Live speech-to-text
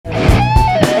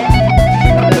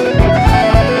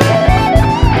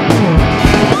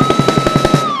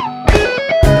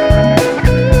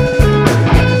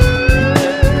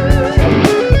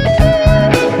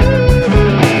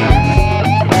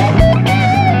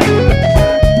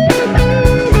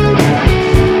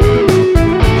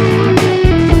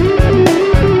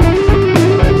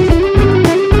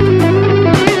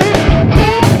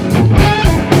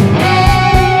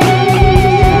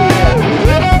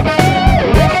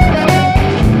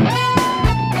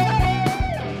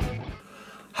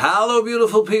Hello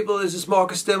beautiful people, this is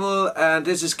Marcus Deml and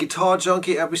this is Guitar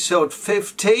Junkie episode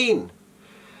 15.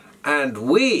 And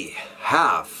we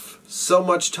have so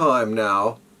much time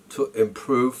now to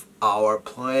improve our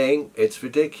playing, it's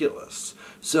ridiculous.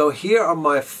 So here are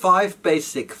my 5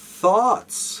 basic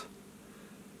thoughts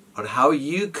on how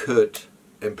you could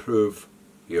improve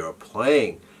your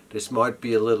playing. This might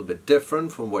be a little bit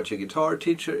different from what your guitar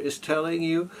teacher is telling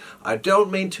you. I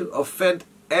don't mean to offend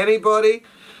anybody.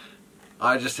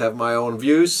 I just have my own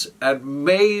views and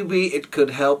maybe it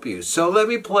could help you. So let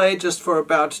me play just for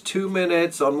about 2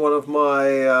 minutes on one of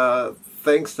my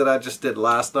things that I just did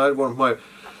last night. One of my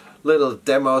little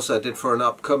demos I did for an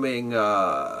upcoming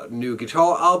new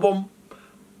guitar album.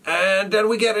 And then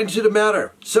we get into the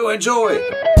matter. So enjoy!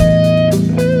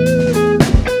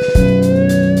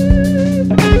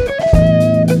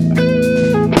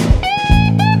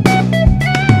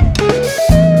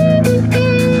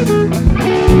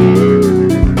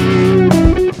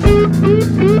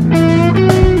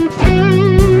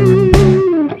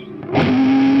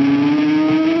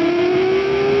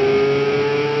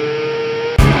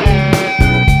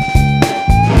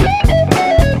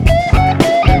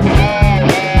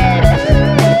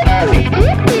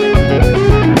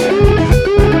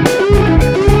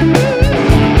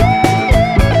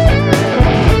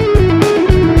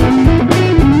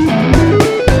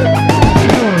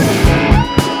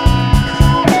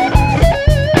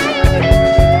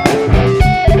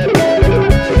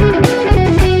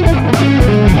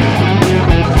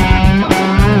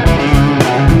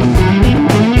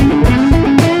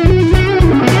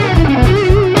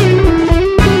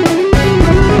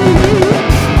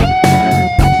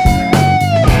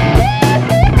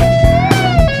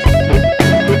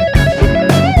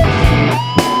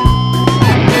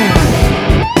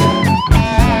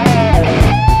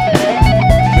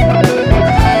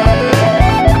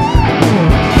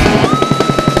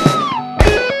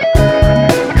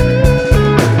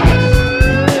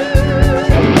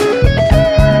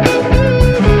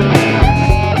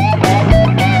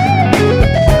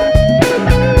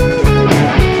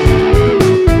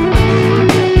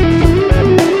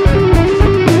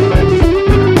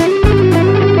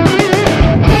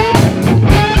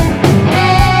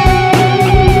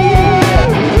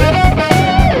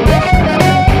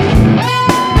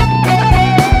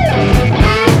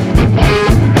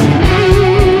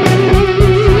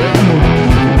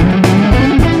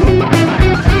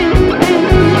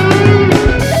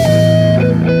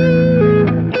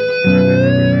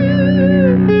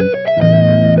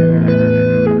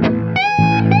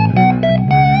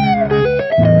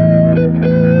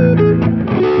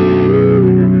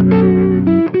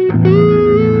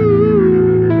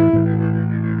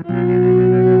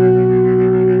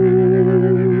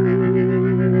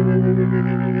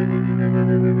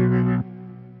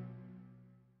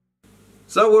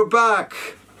 So we're back.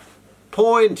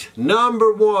 Point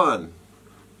number 1.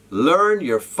 Learn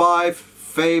your 5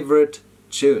 favorite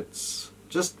tunes.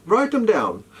 Just write them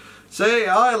down. Say,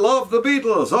 I love the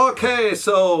Beatles. Okay,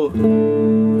 so...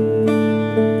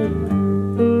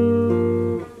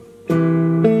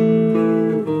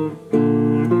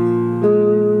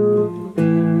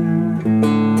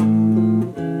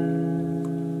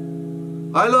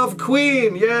 I love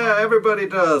Queen. Yeah, everybody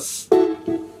does.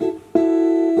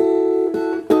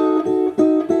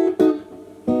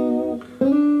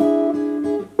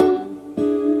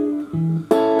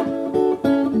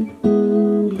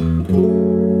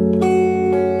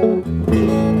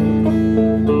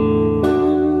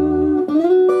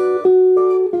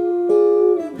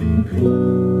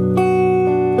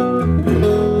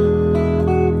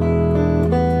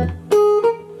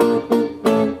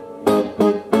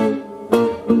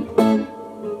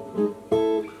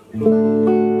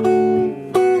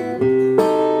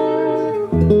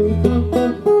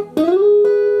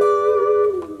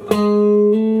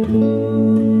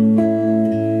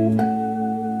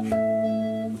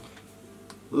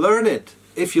 Learn it.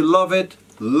 If you love it,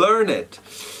 learn it.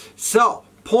 So,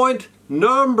 point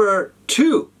number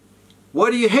 2.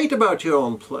 What do you hate about your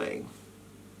own playing?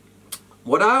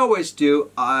 What I always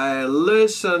do, I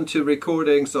listen to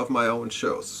recordings of my own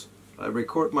shows. I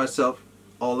record myself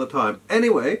all the time.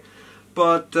 Anyway,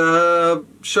 but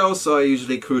shows are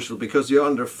usually crucial because you're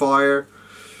under fire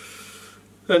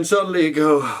and suddenly you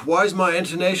go, why is my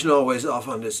intonation always off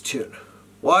on this tune?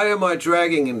 Why am I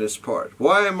dragging in this part?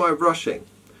 Why am I rushing?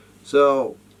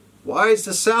 So, why is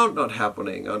the sound not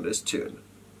happening on this tune?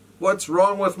 What's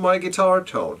wrong with my guitar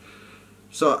tone?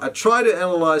 So I try to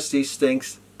analyze these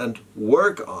things and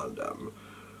work on them.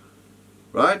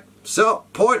 Right? So,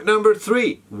 point number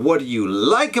 3. What do you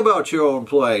like about your own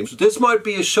playing? This might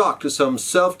be a shock to some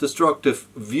self-destructive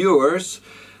viewers.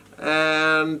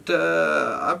 And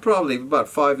I probably, about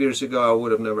 5 years ago, I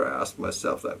would have never asked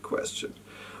myself that question.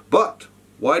 But,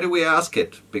 why do we ask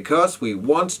it? Because we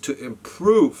want to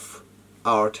improve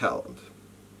our talent.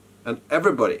 And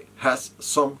everybody has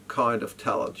some kind of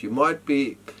talent. You might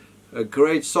be a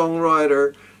great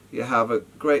songwriter, you have a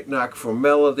great knack for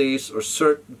melodies or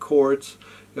certain chords.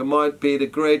 You might be the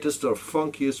greatest or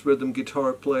funkiest rhythm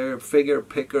guitar player, figure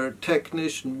picker,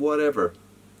 technician, whatever.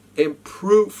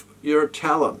 Improve your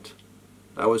talent.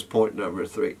 That was point number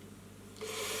 3.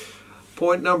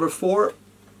 Point number 4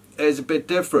 is a bit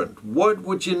different. What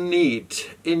would you need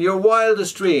in your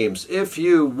wildest dreams if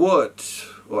you would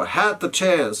or had the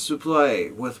chance to play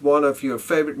with one of your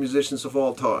favorite musicians of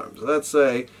all time? Let's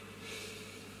say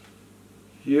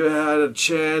you had a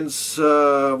chance,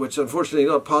 which unfortunately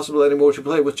not possible anymore, to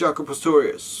play with Jaco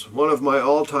Pastorius, one of my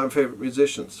all-time favorite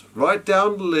musicians. Write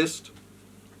down the list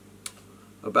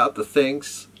about the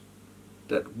things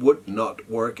that would not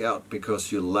work out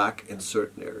because you lack in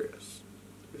certain areas.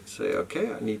 You'd say,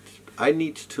 okay, I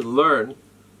need to learn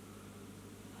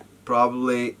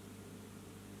probably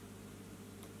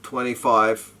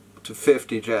 25 to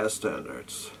 50 jazz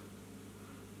standards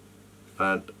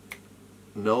and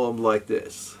know them like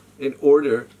this in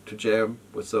order to jam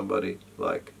with somebody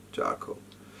like Jaco.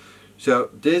 So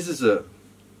this is a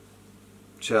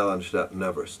challenge that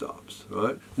never stops,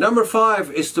 right? Number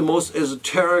 5 is the most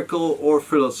esoterical or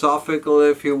philosophical,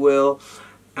 if you will,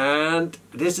 and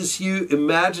this is you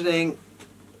imagining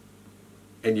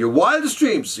in your wildest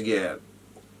dreams again,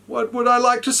 what would I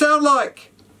like to sound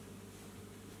like?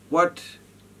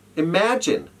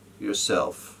 Imagine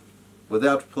yourself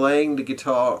without playing the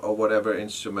guitar or whatever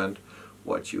instrument,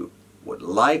 what you would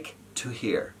like to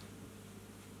hear.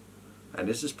 And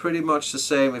this is pretty much the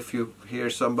same if you hear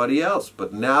somebody else,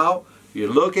 but now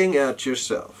you're looking at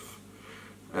yourself.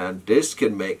 And this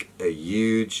can make a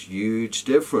huge, huge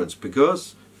difference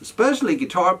because, especially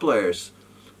guitar players,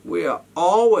 we are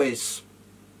always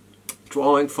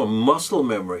drawing from muscle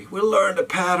memory. We learn the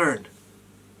pattern.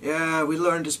 Yeah, we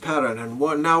learned this pattern, and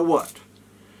now what?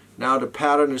 Now the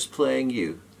pattern is playing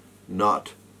you,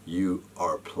 not you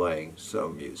are playing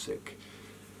some music.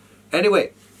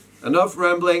 Anyway, enough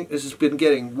rambling. This has been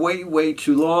getting way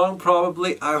too long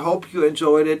probably. I hope you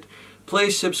enjoyed it.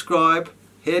 Please subscribe,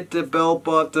 hit the bell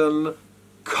button,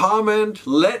 comment,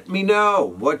 let me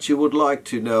know what you would like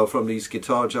to know from these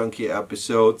Guitar Junkie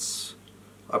episodes.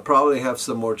 I probably have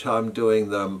some more time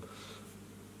doing them.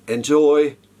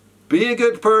 Enjoy. Be a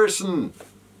good person.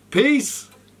 Peace.